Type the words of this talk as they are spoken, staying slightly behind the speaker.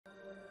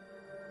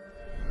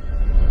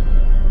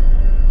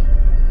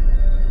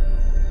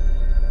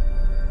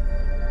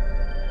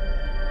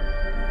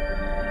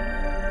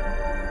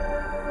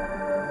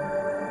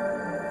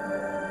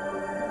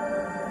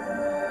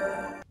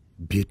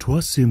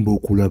wasemba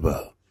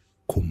okulaba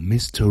ku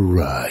Mr.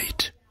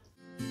 Right.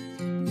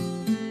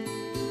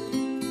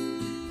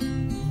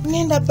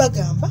 Ngenda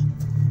bagamba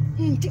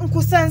nti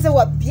nkusanze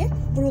wabbye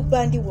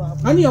bulubandi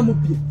waabwe. Ani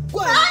yamubbye?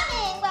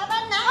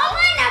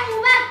 Omwana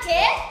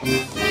mubake.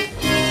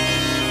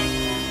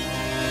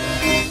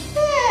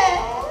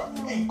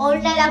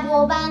 Olulala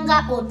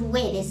bw'obanga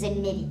otuweereza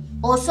emmere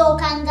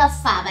osookanga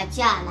ffe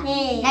abakyala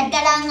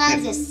naddala nga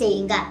nze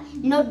senga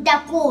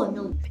noddako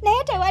ono.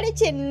 Naye tewali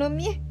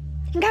kinnumye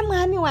nga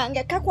mwami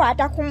wange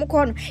kakwata ku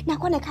mukono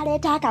nako ne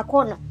kaleeta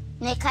akakono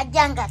ne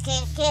kajja nga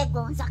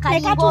keegonza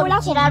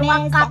katuula ku kalimba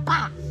mmeeza.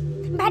 kapa.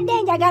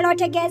 Mbadde njagala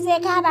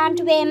otegeezeeko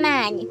abantu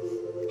b'emaanyi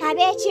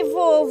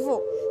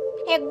ab'ekivuuvu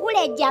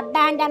eggulejja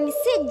bbanda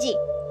misigi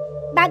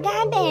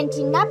bagambe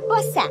nti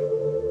nabbosa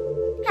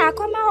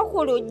akomawo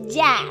ku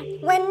lujja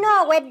wenna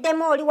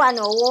oweddemu oli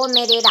wano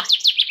owoomerera.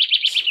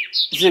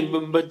 Nze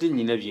mbadde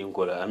nnyina bye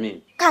nkola.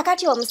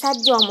 Kaakati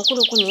omusajja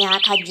omukulu ku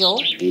myaka gyo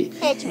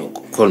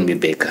Call me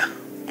Becca.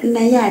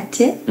 Naye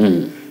ate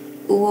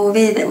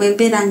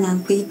wembeera nga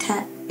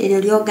nkuyita eryo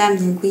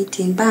ly'ogambye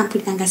nkuyite mba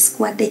mpulira nga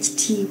sikuwadde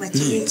ekitiibwa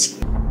kyeki.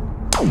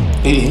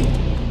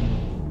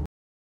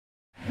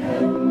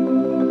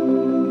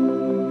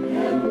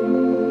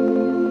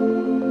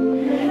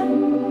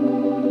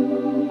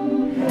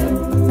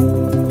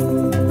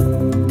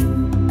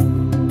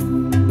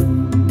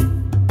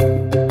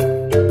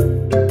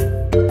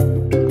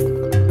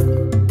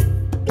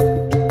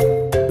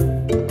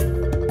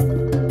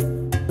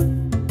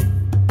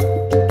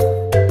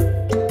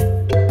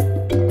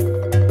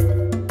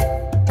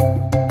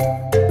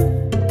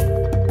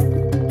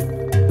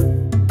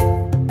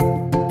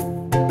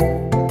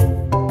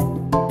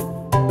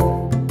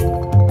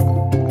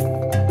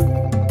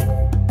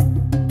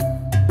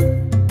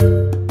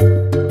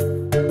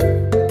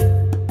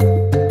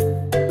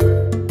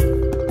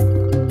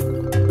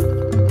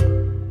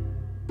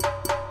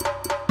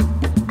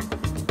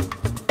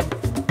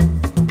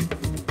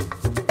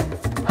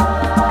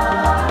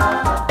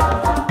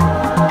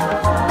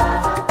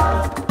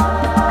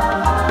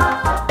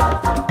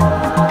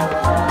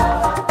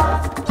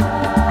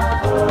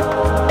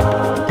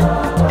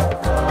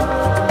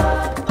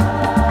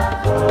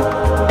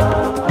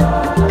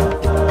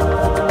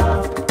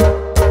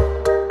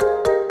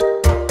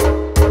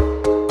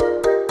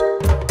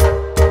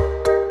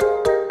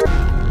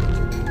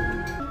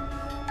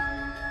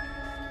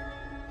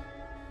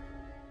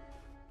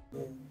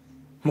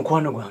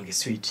 Mukwano gwange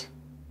sweet.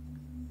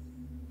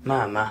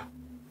 Mama.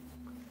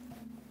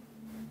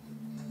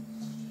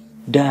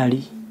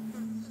 Dali.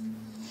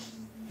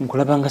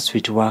 Nkulaba nga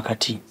sweet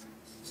wakati.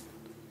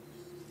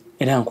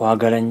 Era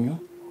nkwagala nnyo,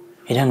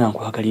 era nga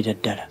nkwagalira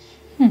ddala.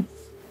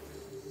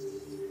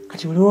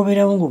 Kati buli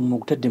wobeerawo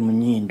ng'omukutadde mu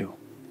nnyindo.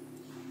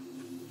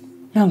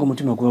 Nange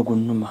omutima guba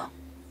gunnuma.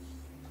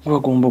 Guba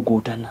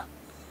gumbogootana.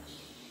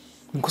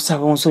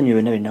 Nkusaba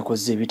onsonyiwe byonna bye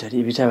nakoze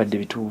ebitabadde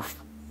bituufu.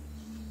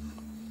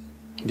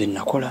 Bye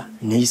nakola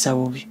neeyisa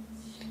bubi.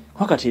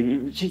 Wakati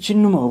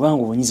kinnuma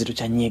obanga obunyize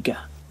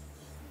tokyanyiga.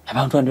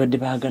 Abantu bandibadde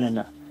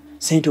baagalana.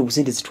 Sente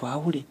obusente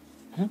zitwawule.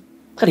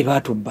 Kale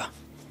baatubba.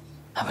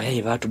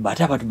 Abayaye baatubba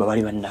ate abaatubba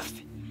bali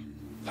bannaffe.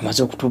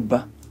 Bamaze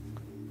okutubba.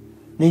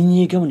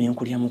 Nenyigamu ne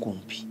nkulyamu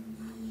kumpi.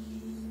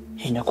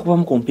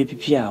 Nakubamu kumpi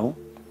pipi awo.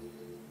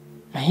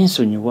 Naye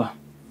nsonyiwa.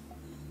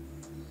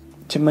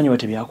 Kimmanyi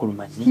wate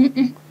byakuluma nnyo.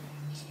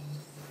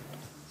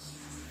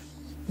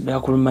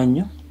 Byakuluma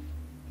nnyo.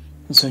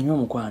 Nsonyiwa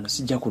mukwano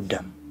sijja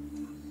kuddamu.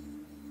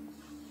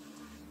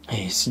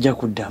 Sijja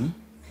kuddamu.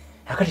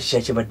 Akati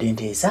kya kibadde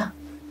nteesa.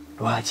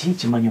 Lwaki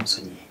kimanyi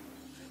onsonyiye.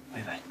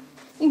 Webale.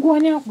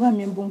 Ngwani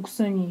akugambye mbu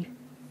nkusonyiye.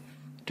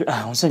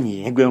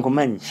 Onsonyiye gwe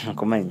nkumanyi.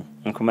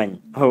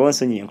 Oba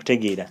onsonyiye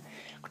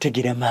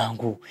nkutegeera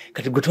mangu.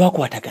 Kati gwe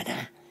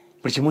twakwatagana.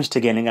 Buli kimu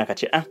kitegeera nga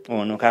kati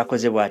ono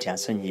kaakoze bw'ati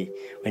ansonyiye.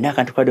 Wena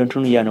akantu kadde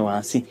ntunulira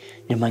wansi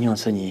ne mmanyi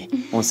onsonyiye.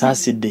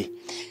 Onsaasidde.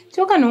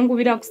 Kyokka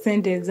n'onkubira ku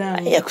ssente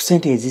zange. Ku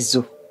ssente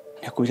ezizo.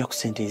 Nakubira ku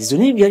ssente ezizo.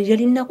 Naye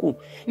yali nnaku.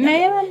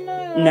 Naye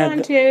bannange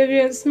nti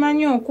ebyo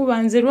simanyi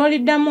okuba nze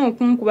lw'oliddamu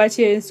okunkuba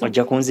kyeso.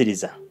 Ojja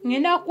kunziriza.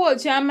 Ngenda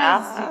kwokya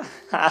amazzi.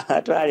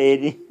 Twala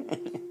eri.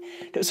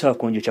 Tosobola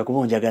kunjokya kuba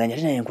onjagala nnyo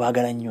ate naye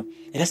nkwagala nnyo.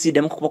 Era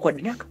siddamu kukuba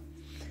kwadde naka.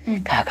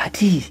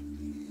 Kaakati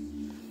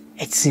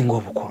ekisinga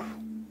obukulu.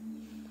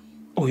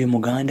 Oyo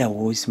muganda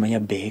wo simanya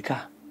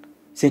Becca.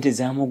 Ssente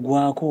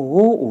zaamugwako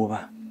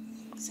oba?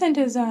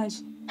 Ssente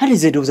zaaki? Hali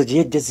zedooza gye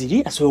yajja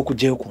ziri asobola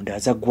okugyayo ku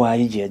ndaaza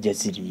gwali gye yajja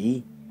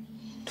ziri.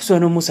 Tosobola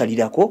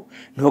n'omusalirako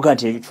n'ogaa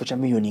nti ekifo kya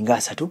miliyoni nga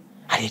 3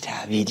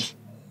 aleeta 2.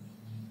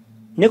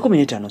 Ne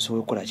 15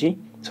 osobola okukola ki?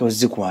 So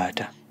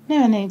zikwata.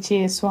 Naye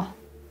n'ekyeswa.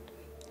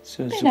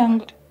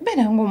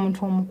 Beera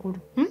ng'omuntu omukulu.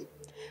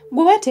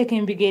 Gwe wateeka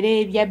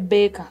embigere ebya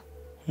Becca.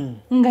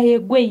 Nga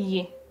yeggwe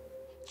ye.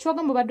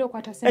 Kyogamba obadde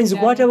okwata ssente.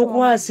 Nzikwata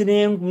bukwasi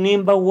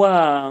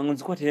nembawa.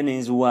 Nzikwatira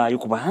n'enziwaayo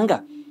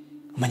kubanga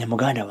manya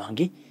muganda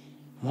wange.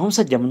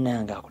 Omusajja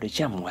munnange akola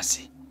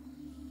ekyamuwase.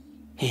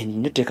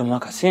 Nneteekamu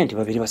akasente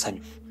babiri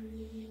basanyufu.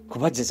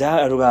 Kuba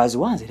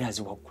aziwanze era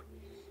aziwaggwe.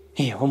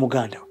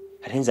 Omuganda we.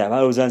 Atenza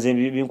abalowooza nze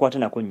binkwata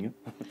nako nnyo.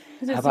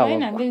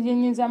 Sina ngeri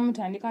gyenyiza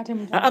mutandika ate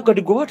mutandika.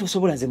 Agadi gwe watu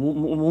osobola nze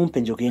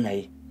mumpe njogere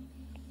naye.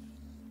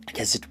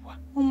 Ajazitwa.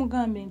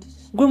 Omugambe nti.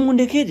 Gwe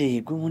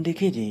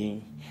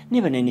mundekere.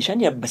 Neba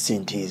nenishani yabba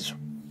sente ezo.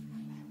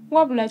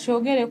 Wabula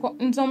kyogereko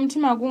nze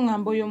omutima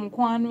gungamba oyo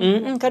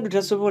mukwano. Kaddu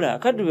tasobola.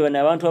 Kaddu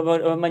bana abantu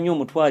abamanyi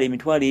omutwalo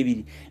emitwalo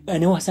ebiri.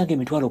 Ne wasanga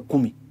emitwalo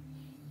 10.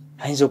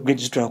 Ayinza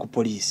okugenda tutwala ku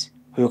poliisi.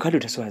 Oyo kaddu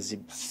tasobola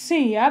zibba.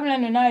 Si, abula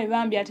no nawe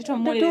bambi ate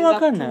tomuwolereza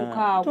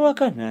kutuukaawo.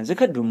 Towakana, nze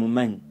kaddu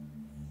mumanyi.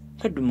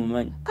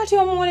 Kati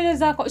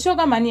omuwolerezaako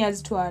kyogamba ni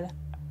yazitwala.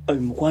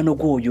 Mukwano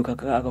gwoyo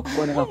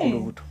akakukwana kakulu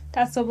buto.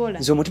 Tasobola.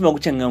 Nze omutima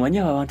gukyangamba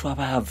nyo abantu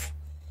abaavu.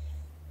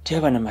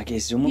 Teyaba na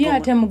magezi omuntu. Ye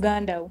ate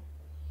muganda wo.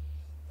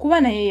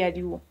 Kuba naye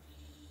yaliwo.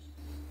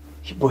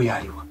 Boy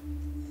yaliwo.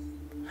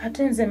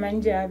 Ate nze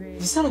manyi gy'abeera.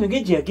 Nsala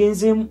ngeje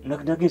yagenzeemu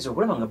nagenze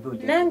okulaba nga boy.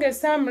 Nange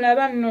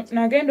saamulaba nno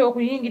nagenda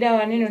okuyingira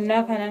waneno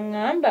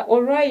n'akanaŋŋamba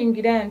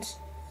olwayingira nti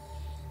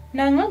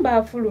naŋŋamba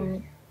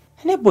afulumye.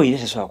 Ne boy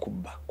tasobola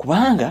kubba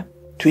kubanga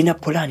tulina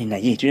polaani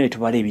naye tulina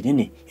bitubala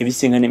ebinene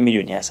ebisinga ne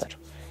miliyoni 3.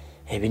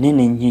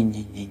 Ebinene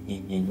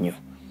nnyo.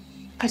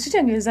 Kati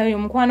kitegeeza oyo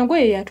mukwano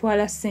gwe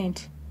yatwala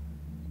ssente.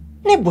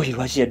 Ne boy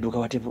lwaki yadduka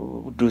wate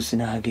buddusi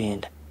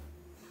n'agenda.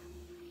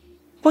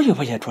 Boy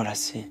oba yatwala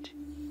ssente.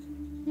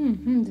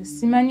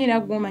 Simanyira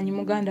gwomanyi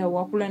muganda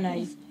wakula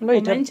naye.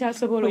 Omanyi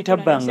kyasobola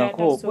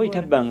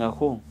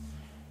oyitabangako.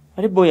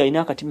 Ate boy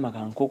alina akatima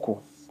ka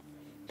nkoko.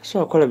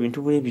 Tasobola kukola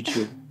bintu bwe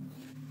bityo.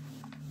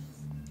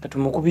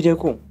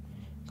 Katumukubireko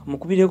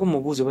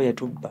mubuuze oba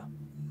yatubba.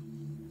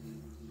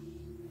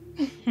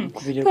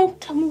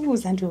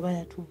 Tamubuuza nti oba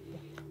yatubba.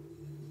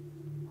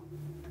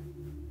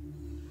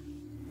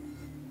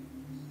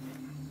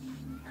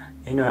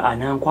 Eno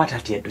anankwata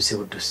ati yadduse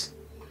buddusi.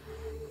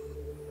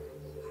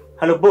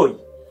 Hello boy.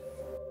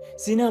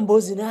 Sina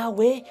mboozi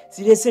naawe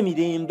zirese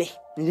mirembe.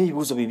 Nina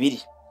ebibuuzo 2.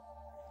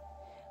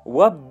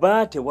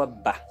 Wabba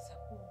tewabba.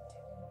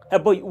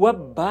 Boy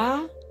wabba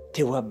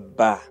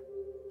tewabba.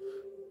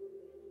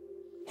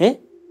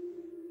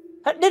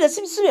 Dada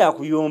sibi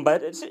yakuyomba.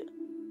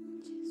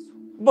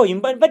 Boy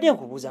mbadde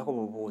nkubuuzaako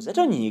bubuuza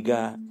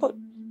tonyiiga.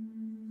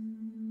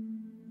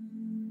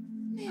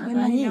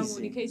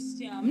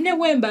 Mne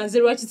wembanze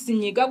lwaki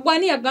sinyiga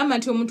gwani yagamba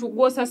nti omuntu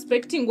gwo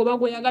suspecting oba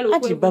gwe yagala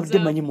okwebuuza. Ati babde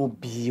manyi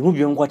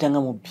mubbi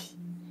onkwatanga mubbi.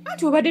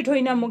 Ati obadde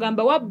toyina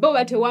mugamba wabba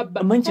oba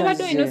tewabba.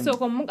 Obadde oyina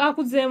soko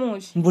akuzeemu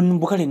ki?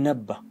 Mbukale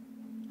nabba.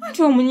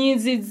 Ati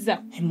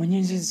omunyizizza.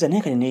 Munyizizza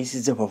naye kale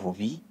neeyisizza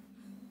bavubi.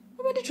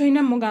 Obadde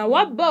toyina mugamba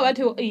wabba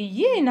oba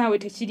ye naawe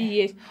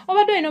tekiriye.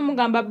 Obadde oyina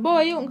mugamba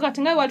boy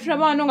kati nga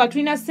watulaba wano nga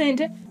tulina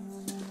ssente.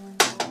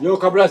 Yo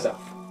kabraza.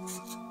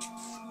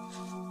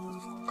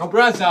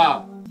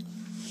 Kabraza.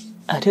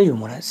 Ate yo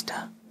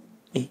mulasta.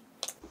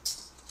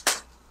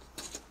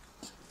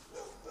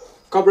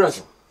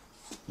 Kabraza.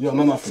 Yo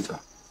mama Africa.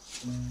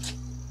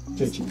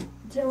 Chechi.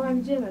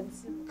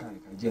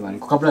 Kani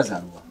kabraza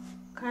alwa.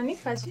 Kani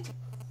kachi?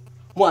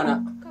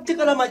 Mwana,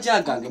 tikala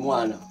majaga nge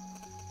mwana.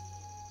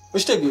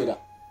 Oshitegeera.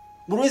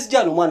 Bulwezi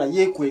jano mwana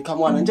yekweka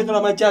mwana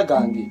njagala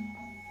majaga nge.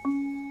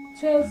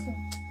 Chefu.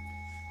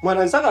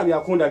 Mwana nsaka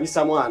byakunda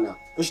bisa mwana.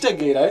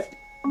 Oshitegeera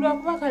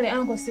Lwakuba kale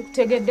anko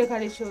sikutegedde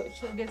kale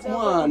kyogeza.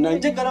 Mwana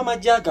njagala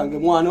majaga nge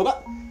mwana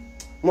oba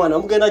mwana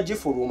mugenda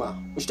gifuluma.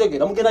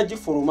 Oshitegeera mugenda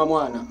gifuluma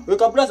mwana. We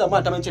kabraza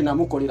mwana tamanche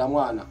namukolera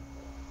mwana.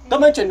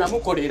 Tamanche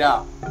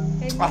namukolera.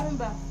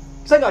 Enyumba.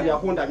 Saka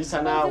byakunda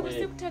bisa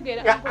nawe.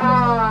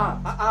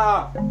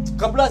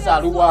 Kabraza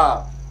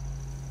alwa.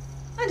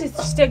 Andi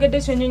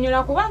sitegedde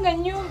kyonyonyola kubanga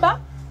ennyumba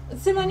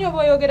simanyi oba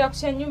oyogera ku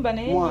kyennyumba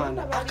naye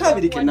mwana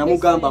akabirike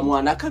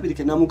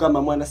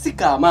namugamba mwana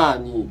sika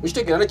amaanyi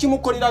okitegeera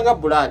nekimukolera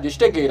buladi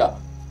okitegeera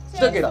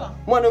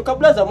mwana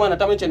kabulaza mwana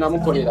tamenche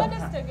namukolera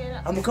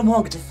amukama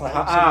wange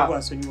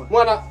tefa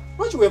mwana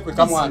lwaki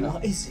wekweka mwana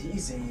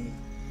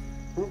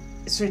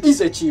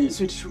ize ki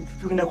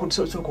tugenda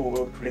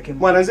kusoko tuleke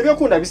mwana nze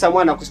byokunda bisa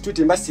mwana ku street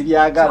mbasi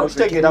byagala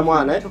okitegeera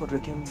mwana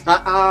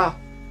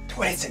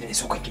tuwalese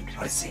soko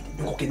tuwalese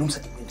ngokene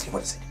umusati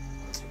tuwalese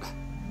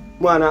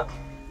mwana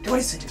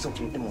tuwalese soko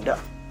munda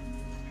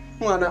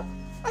mwana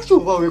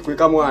achuba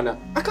wekweka mwana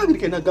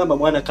akabirike nagamba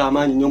mwana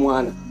kamanyi nyo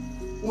mwana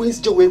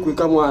wezi jo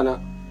wekweka mwana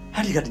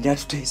hali kati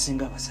njatu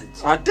tesinga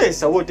abasajja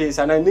atesa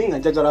wotesa na ninga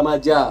njagala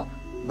maja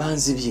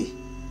banzibye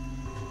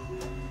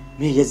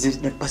me yazi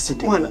ne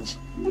pasete mwana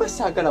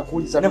masagala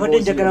kuliza nabadde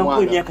njagala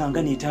nko emyaka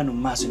nga 5 mu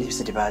maaso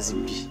n'ebisete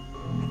bazibye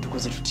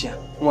tukoze tutya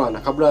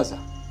mwana kabulaza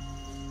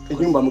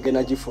enyumba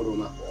mugena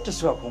gifuluma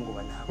tusiba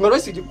kungoba nawe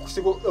ngalosi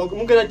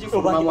mugena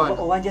gifuluma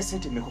mwana obanja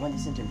sente mekobanja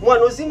sente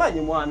mwana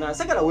ozimanyi mwana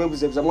sagala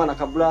webuzebuza mwana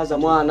kabulaza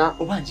mwana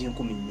obanje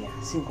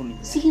 10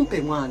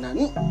 simpe mwana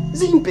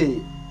zimpe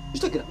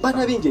kitegera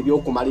bana bingi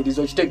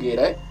ebyokumalirizo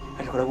kitegeera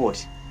alikola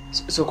boti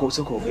soko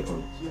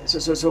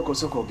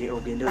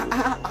ogende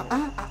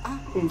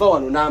mva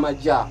wano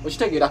n'amajja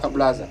okitegeera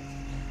kabulaza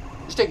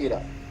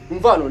kitegeera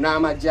mva wano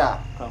n'amajja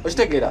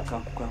okitegeera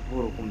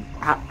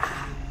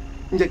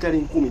njagala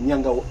 10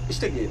 nyangawo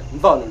kitegeera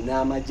nva wano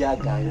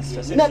n'amajaga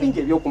sina bingi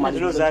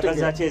ebyokumaliriza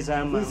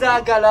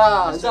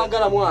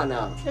nzaagala mwana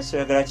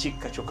oyagala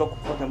kikka kyokka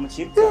kukwata mu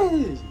kikka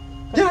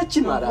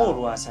gyakimala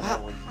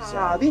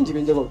bingi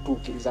byenjagala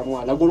otuukiriza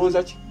mwana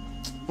golooza ki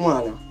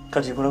mwana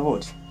kati kulaba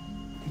oti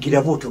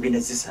giraba oti ogenda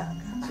zisanga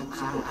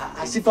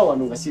asifa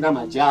wano nga sina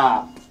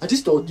maja ati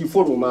sita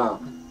otifuluma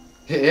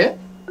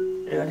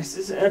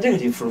ate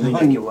kati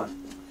ifulumiwa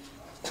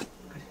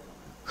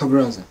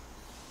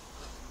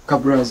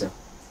kabraza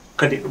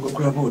kati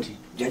kulaba oti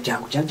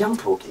jangu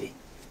tuokere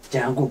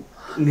jangu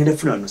ngenda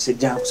funa wano se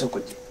jangu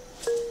sokoje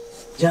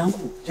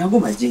jangu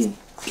majini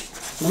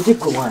maje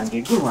gwe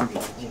wange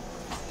maje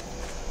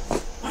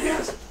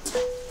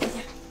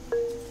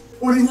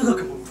olinga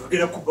kamuntu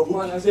agera kuba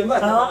mwana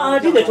zemba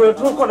ndine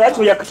tukola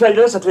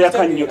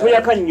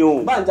toyaka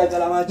nnyo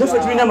naffe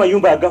tulina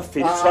amayumba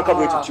agaffe tusaka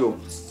bwe tutyo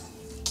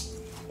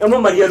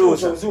emu Maria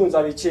Rosa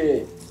nzunza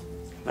bike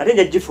ate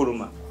nja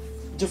gifuluma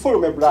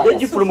brother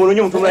gifuluma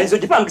olonye omuntu omulala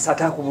gipangisa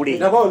atakubule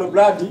ndaba ono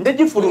brother nde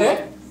gifuluma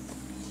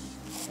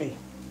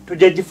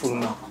tujja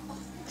gifuluma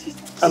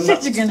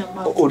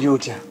oli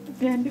otya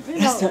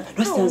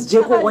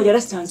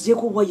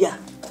lastanzijeko waya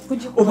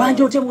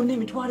obanja otya munne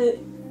emitwalo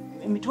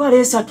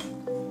 3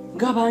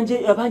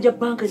 ng'abanja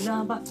banka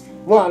enamba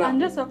mwana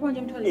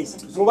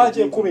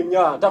mubanje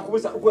 10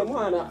 takubuza gwe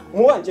mwana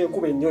mubanje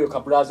 10 oyo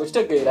kabrazo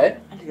kitegeera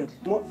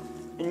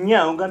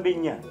nya ongambe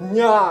nya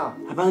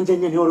abanja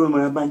nya niyo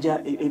olwemala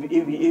abanja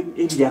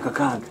ebiri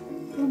akakanga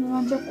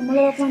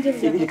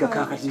ebiri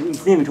kakaka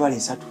emitwalo 3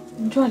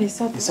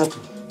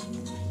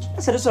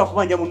 asa tosobola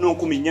kubanja muno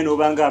 10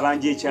 n'obanga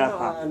abanja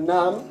ekyapa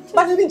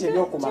bali bingi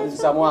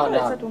ebyokumaliriza mwana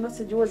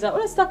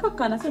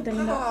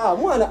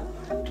mwana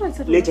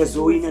leta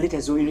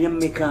zoyina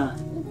yammeka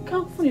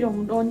kankufunira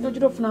omuntu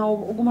ogira ofuna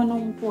oguma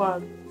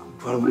n'omutwalo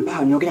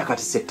nyogera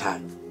kati 5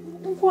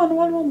 nkwano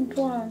waliwo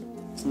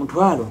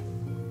omutwalo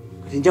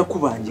kati nja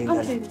kubanja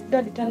engala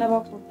dadi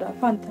tanabakudda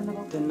afani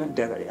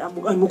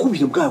tanabakudda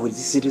mukubire bwabwe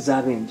zisente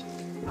z'abenje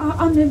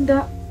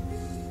anenda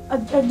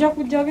ajja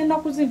kujja agenda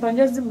kuzimba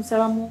nja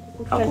zimusalamu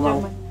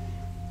kututajamanyi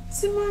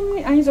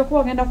simanyi ayinza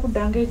okuba agenda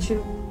kudda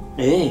ng'ekiro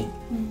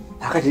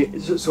akati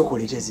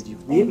sokoleta ziriyo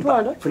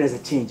funa za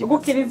change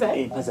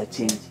mpaza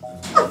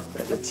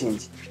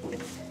change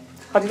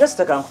kati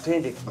gasitaka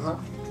nkutendeka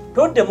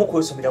toddemu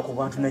kwesomera ku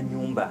bantu na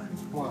nyumba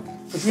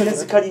tulina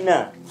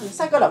zikalina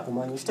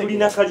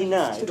tulina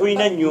kalina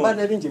tulina nnyo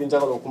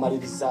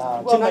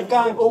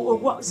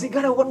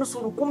sigala wanusu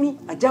 10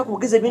 ajja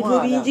kuogeza ebintu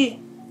ebingi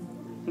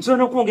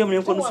nsobola okwongera mu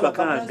nenkonusu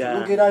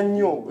 6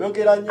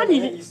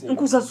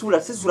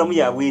 nkusasula sisulamu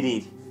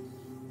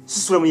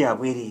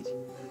yabwereere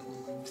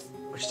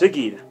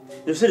okitegeera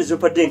esente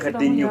zopadde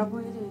enkadde nnyo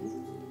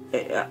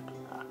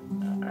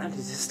anti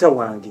sisita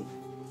wange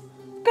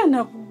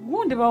kana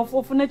gundi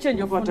ofune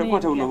change kwata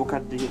uno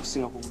obukadde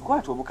okusinga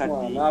kwata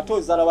obukadde ate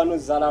ozala wano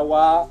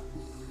zalawa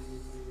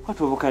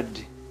kwata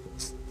obukadde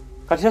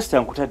kati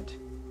sasita nkutadde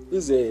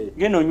nze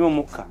genda onywa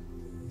omukka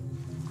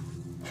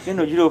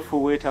genda ogira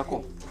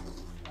ofuweetako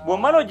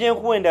bw'omala ojja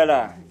enkuwa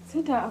endala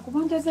senta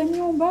akubanjaza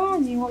nyumba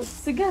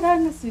sigara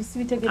nga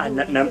sibitegeera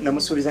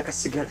namusuubiza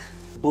kasigala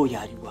booyi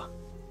aliwa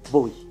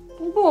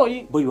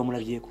booyi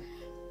bamulabyeko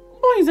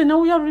booyi nze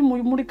nawe yali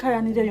muri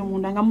kayanirayo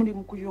munda nga muli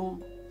mu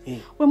kuyomba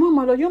we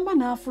mwamala oyomba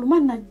n'afuluma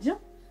najja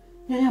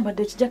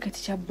yayambadde ekijaketi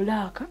kya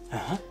bbulaaka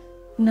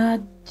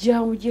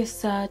najja uje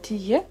esaati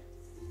ye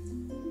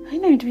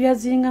alina ebintu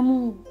byazingamu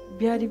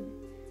byali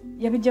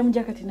yabijja mu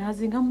jaketi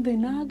n'azingamu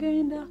then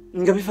n'agenda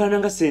nga bifaanana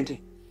nga ssente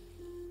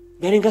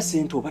byali nga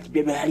ssente oba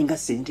byali nga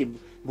ssente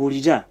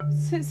buulira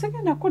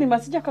segenda kulima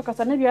sijja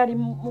kakasa nebyali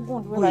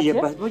mugundu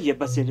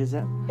boyebba ssente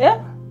za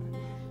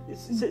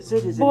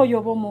boyo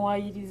oba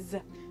omuwayiriza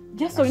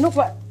jesi olina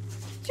okuba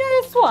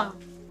kyeswa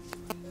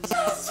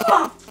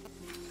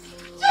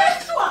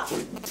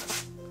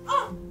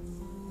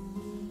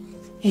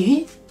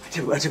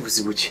ate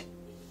buzibu ki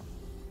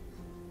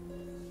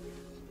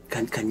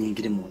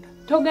kanyingire munda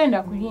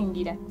togenda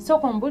kuyingira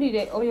sooka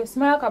ombulire oyo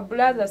simaka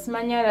brother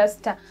simanya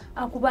rasta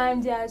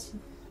akubanja ki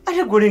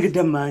ate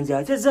golengedde manja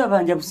ate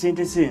zabanja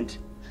busente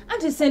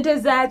anti sente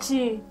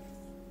zaki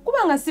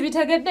kubanga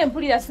sibitegedde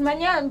mpulira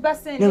simanya mba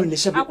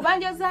sente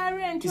akubanja za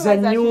rent za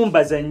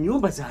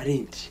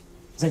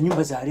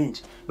nyumba za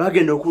rent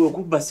bagenda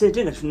okubba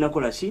sente nga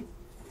tunakola ki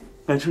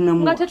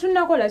nga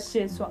tetunakola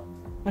kyeswa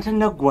nga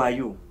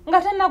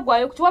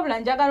tannaggwayo kukiwabula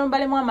njagala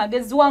ombalemu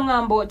amagezi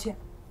waŋŋamba otya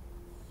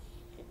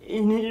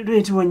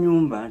lwenti wa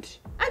nyumba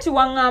anti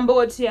waŋŋamba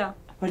otya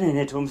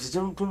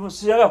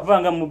siyaga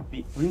kubanga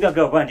mubbi olinga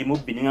kuba ndi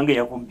mubbi nenganga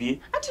yakubbye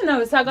ate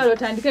nawe saagala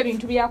otandika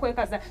ebintu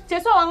byakwekaza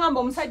kyeswa waŋŋamba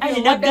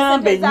omusajja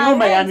nagamba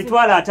ennyumba ya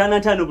mitwalo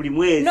 55 buli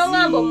mwezi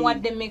noŋŋamba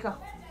omuwadde mmeka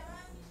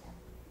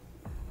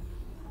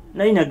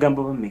naye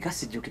nagamba oba mmeka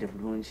sijjukire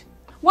bulungi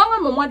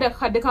waŋŋamba omuwadde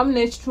akakadde kamu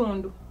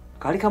n'ekitundu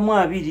kali kamu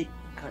 2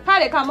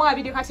 kale kamu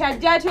 2 kati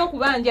ajja atya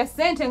okubanja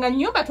ssente nga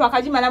nnyumba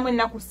twakagimalamu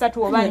ennaku 3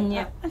 oba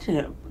 4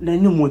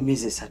 nalina mu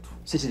emyezi 3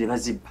 sente ne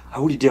bazibba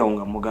awulidde awo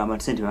nga mugamba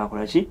nti sente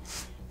bakola ki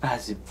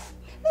bazibba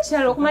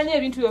Nekirala okumanya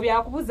ebintu byo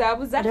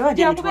byakubuzaabuza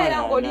byakubeera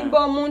ng'olimba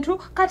omuntu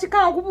kati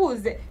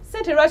kankubuuze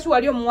ssente lwaki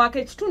wali omuwaako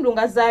ekitundu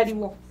nga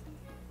zaaliwo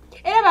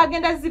era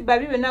bagenda zibba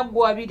bibe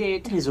naggwe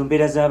wabireeta ezo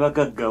mbeera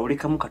z'abagagga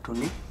olekamu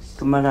katono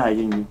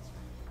tumalaayo nnyo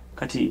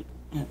kati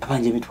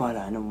abanja emitwalo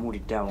 4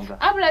 muwulidde awo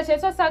nga abula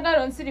kyekyo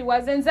saagala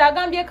onsiriwaze nze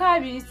agambyeko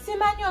 2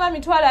 simanyi oba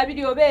mitwalo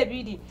 2 oba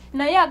 2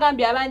 naye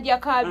agambye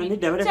abanjako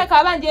 2 teeka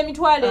abanja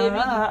emitwalo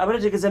 2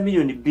 abalategeeza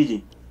milioni 2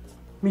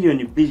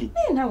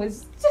 nawe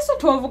kiso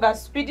tonvuga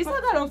speedi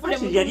saagala onfule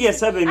yali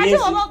yasaba emyezi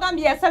ate oba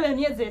ogambye yasaba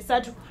emyezi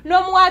 3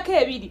 n'omuwaako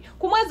 2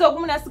 ku mwezi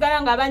ogumu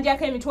nasigala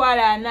ng'abanjako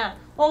emitwalo 4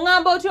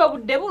 oŋŋamba otya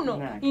obudde buno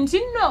nti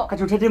nno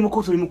kati otadde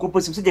mukoto oli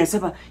mukoposi musajja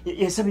yasaba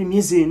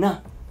emyezi 4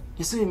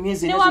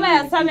 newaba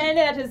yasaba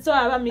endera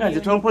tezisobola nze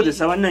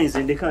tompozesa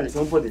bannayinze ndekane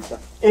tompozesa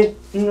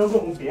nga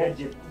omubbi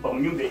yajje kuba mu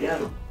nyumba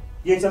eyano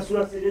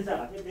yensasula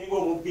sereza ate nga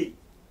omubbi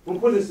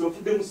ompozesa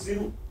ofudde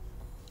musiru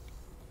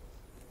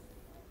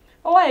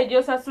owaye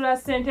gy'osasula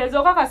ssente ezo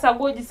okakasa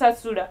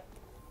gw'ogisasula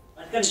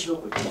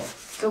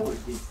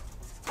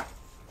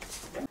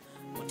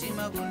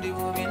mutima gundi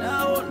bubi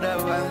nawo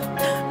ndaba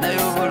naye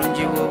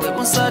obulungi bwobwe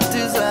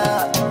busatiza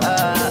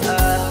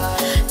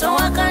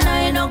towakana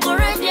eno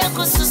kurejja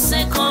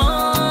kususeko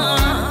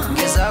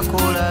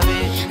ngezakulabe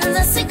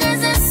nze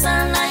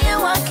sigezesa naye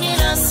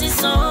wakira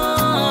siso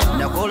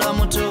nakola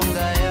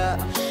mutungaya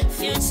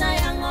fyuca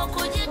yange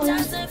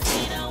okugitanze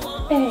firawo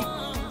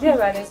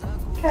jebale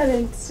kale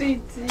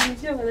nswiti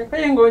jebale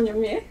kaye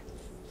ng'onyumye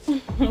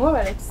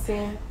wabale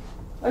kusinga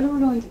oli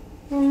bulungi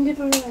ndi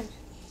bulungi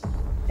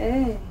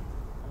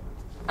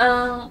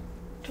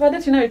tubadde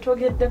tulina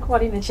byetwogeddeko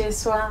wali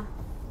nekyeswa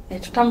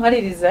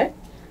tutamaliriza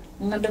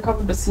naddeka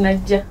buddo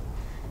sinajja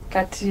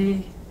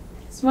kati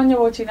simanyi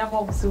oba okirinamu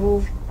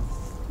obuzibu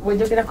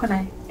bwejogerako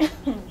naye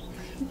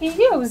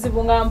ye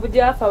obuzibu nga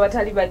mbugyafa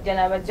abatali bajja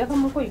n'abajja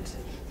kamukuyita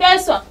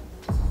kyeswa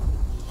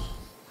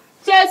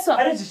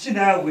ate kiki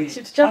naawe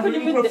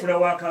amulimukwefula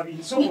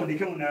wakabiri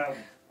sokondeke munaawe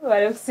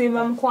bale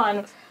okusimba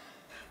mukwano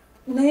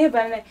naye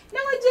banaye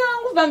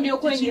nawajangu bambi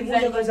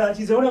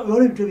okwenyeza ola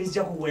ebintu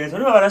ebizija kuweereza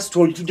olaba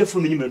balasitoli tujja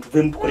funa enyuma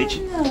tuvemu tukole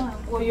ki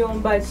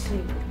oyomba ki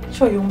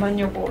kyoyomba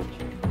nnyo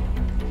bwotyo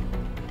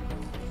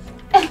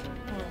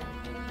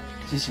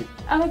kiki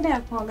abadde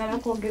akwagala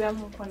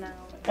kwogeramuko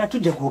naawe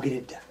tujja kwogera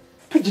edda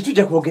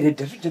tujja kwogera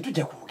edda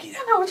tujja kwogera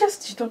nawe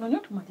kyasi kitono nnyo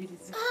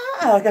tumaliriza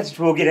kati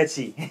twogera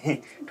ki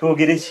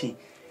twogere ki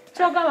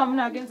kyogamba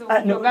munagenza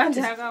okujoga nti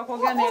agala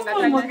kwogera naye nga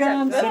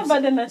omuganda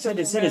mbadde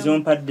nakyo sente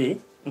zompadde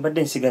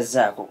mbadde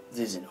nsigazaako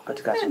zizino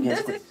kati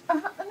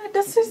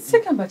nedda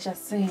sigamba kya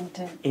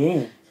ssente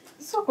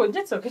soko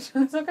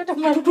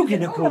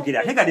tugenda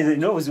kwogera naye kati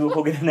nina obuzibu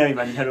okwogera nawe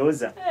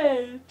manyalooza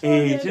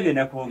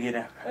tugenda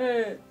kwogera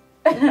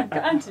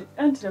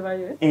anti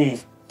labayo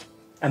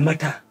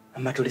amata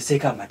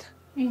oleseeko amata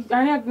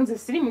ani agenze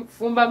siri mu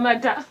kufumba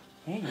mata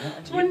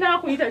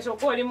munakuyita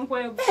kyokka oli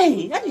mukwego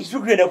ati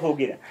tugenda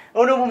kwogera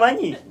ono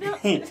mumanyi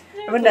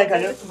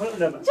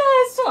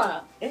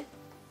kyeswa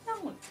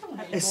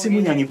esimu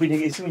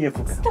yange esimu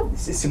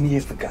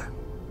yevuga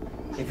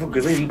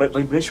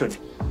vibration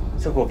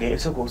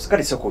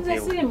kale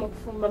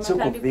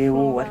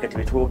sokoveewo ati kati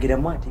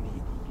betwogeramu ate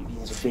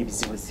biyinza okuba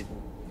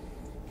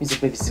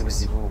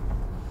ebizibuzibu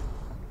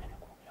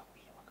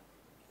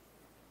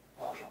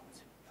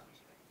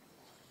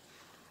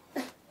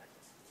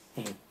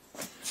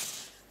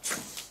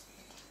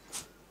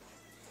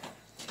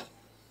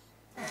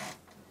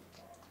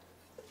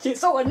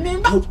kiso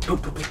wanimba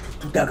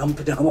tudagamu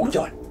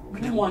okujja wano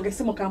mwange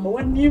si mukamba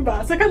wanimba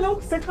aseka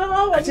nokuseka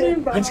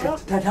wanimba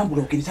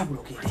tambula ogere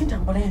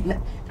tintambula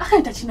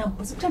akali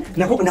takinambuzi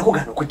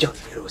nakogana okujja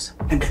erosa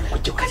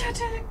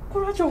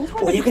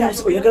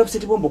oyagala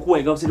busente bomba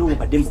okuwayagala busente bomba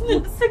badde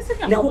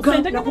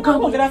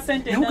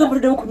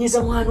nakugambaddewo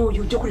kunyiza mwana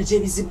oyo ojja kuleta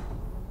ebizibu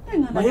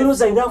naye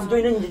rosa iraavu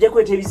gyolina nyinja ejja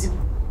kuleta ebizibu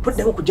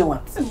toddamu okujja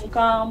wano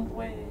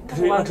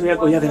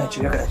oyagala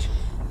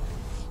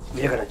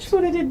ki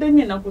soleredde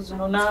nnyo ennaku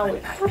zino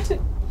naawe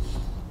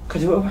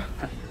kati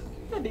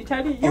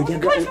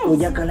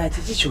oyagala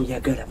kiki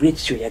kyoyagala buli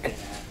eki kyoyagala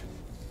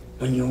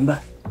mu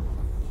nyumba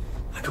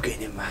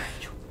atugende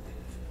manju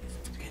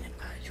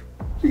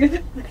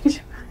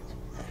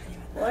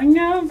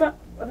wangamba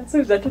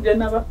olasuubiza tujja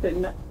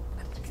n'abafenna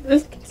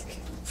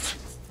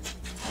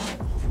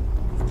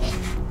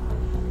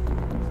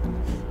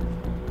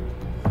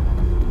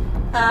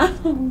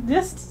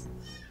just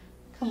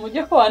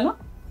kamujjako wano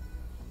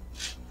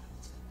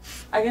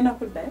agenda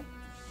kuddayo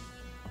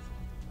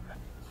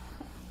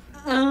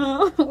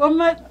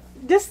wama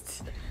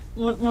just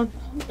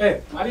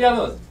Maria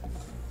Rosa.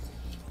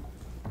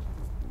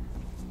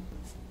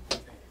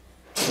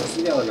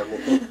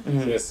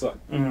 Kyeswa.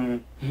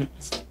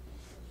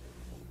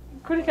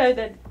 kuli kayi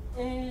dadi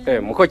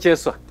Muko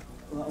kyeswa.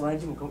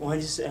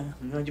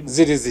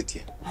 Ziri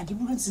zitya.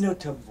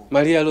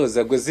 Maria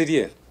Rosa gwe ziri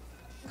eno.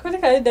 kuli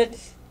kayi dadi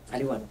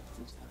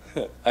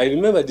I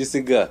remember this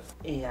girl.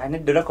 Ane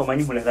dola kwa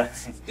manyi mulala.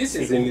 This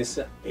is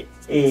Enisa.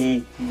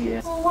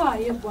 Yes.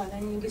 Waayo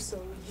bwana nyingi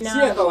solo.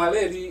 Siya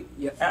kawaleri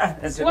ya.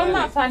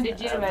 Wama afande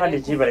jiba.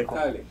 Afande jiba leko.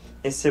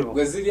 Esebo.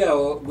 Gwe zili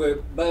awo gwe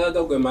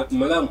balaga gwe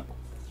malamu.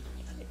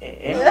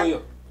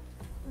 Oyo.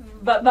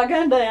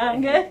 Baganda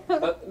yange.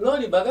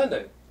 Noli baganda.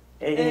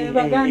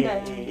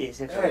 Baganda.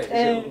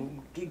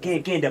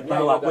 Genda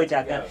bawa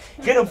kwetaka.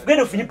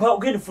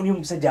 Genda funye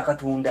musajja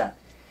akatunda.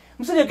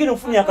 Musajja genda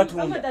funye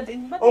akatunda.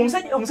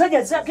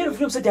 Omusajja genda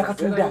funye musajja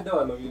akatunda.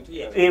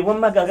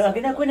 Wamaga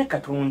agenda kwene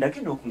katunda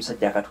genda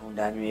okumusajja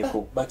akatunda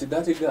anyweko. But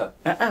that girl.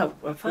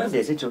 Afande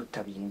ezo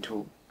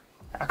tabintu.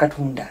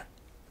 Akatunda.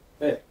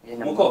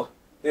 Muko.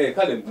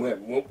 Kale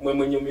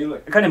mwe nyumilwe.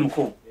 Kale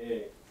muko.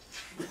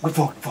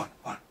 Go.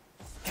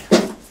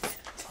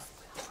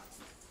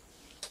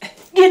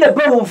 Genda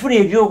bawo mfune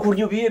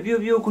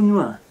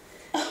ebyokunywa.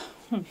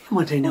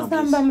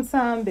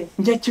 Musambe.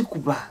 Nja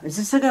kikuba.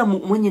 Nsisaga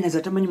mwenye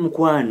tamanyi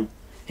mukwano.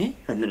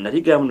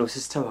 Naliga muno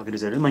sister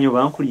wagereza manyi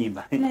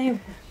bankulimba. Naye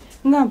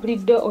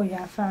ngampulidde oyo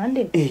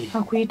afande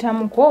akuyita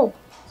muko.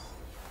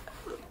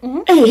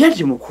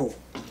 Yali muko.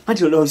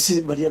 Anti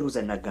olose bali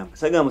yaluza nagamba.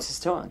 Saga mu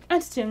sister wange.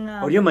 Anti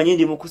tenga. Oliyo manyi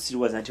ndi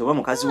mukusiriwaza nti oba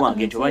mukazi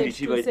wange nti wandi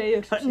tiba.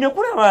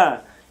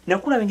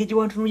 Nakula ngeji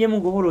wantu nuye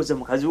mugoboloza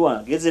mukazi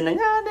wange eze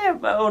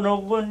nanyande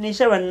ono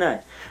nisha bannaye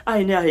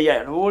ayina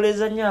ya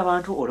olowoleza nnyo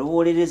abantu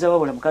olowolereza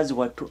wabula mukazi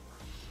wattu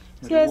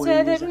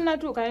sese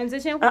tunatuka nze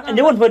kyenku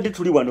ne wantu badde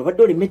tuli wano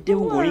badde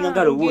olimeddewo ng'olinga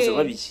ngalowooza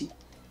babiki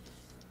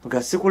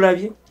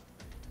gasikulabye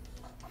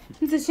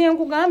nze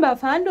kyenkugamba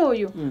afande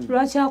oyo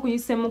lwaki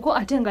akuyise muko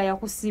ate nga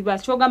yakusiba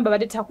kyogamba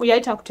badde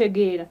yali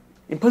takutegeera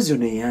empozi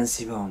ono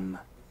eyansiba wamma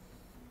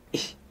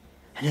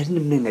nali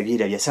nimunenga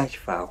byerabya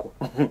saakifaako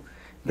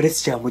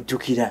Bresi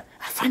chamujjukira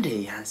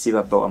afande yansi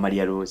baba wa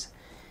Maria Rosa.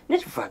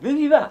 Netufa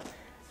biba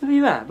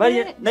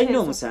bali nalina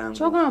omusango.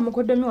 Kyogamba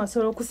mukoddomi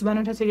wasobola okusiba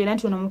n'otategeera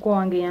nti ono muko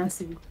wange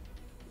yansibi.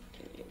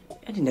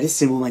 Ati nali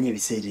simumanyi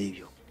ebiseera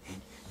ebyo.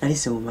 Nali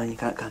simumanyi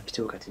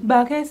kampitewo kati.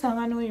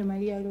 Bakeesanga n'oyo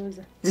Maria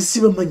Rosa.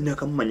 Zisiba manyi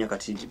nakamumanya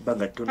kati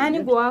banga ttono. Ani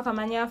gwe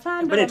wakamanya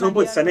afande. Bale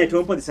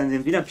tompozesa nze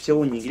nvira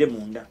mpitewo nyingire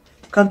munda.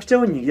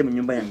 Kampitewo nyingire mu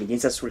nyumba yange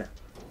gyensasula.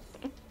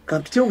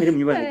 Kampitewo ngire mu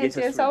nyumba yange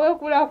gyensasula. Esa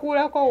weekula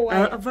ko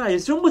wa. Avaayo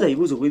siombuza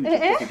ebibuuzo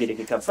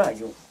bwebitegerekeka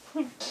avaayo.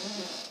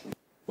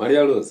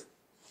 Maria Rosa.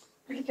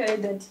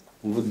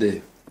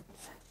 Mvuddeyo.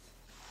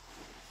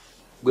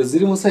 Gwe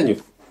ziri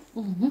musanyufu?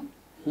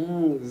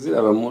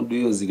 Ziraba muddu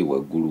yo ziri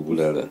waggulu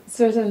bulala.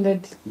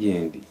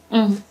 Yendi.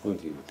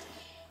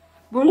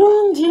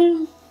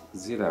 Bulungi.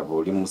 Ziraba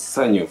oli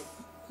musanyufu.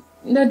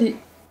 Daddy.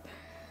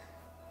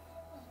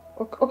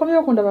 Okomye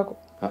okundabako?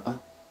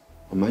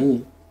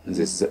 Omanyi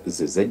nze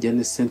zajja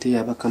ne ssente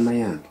y'abakama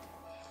yange.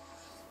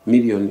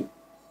 Million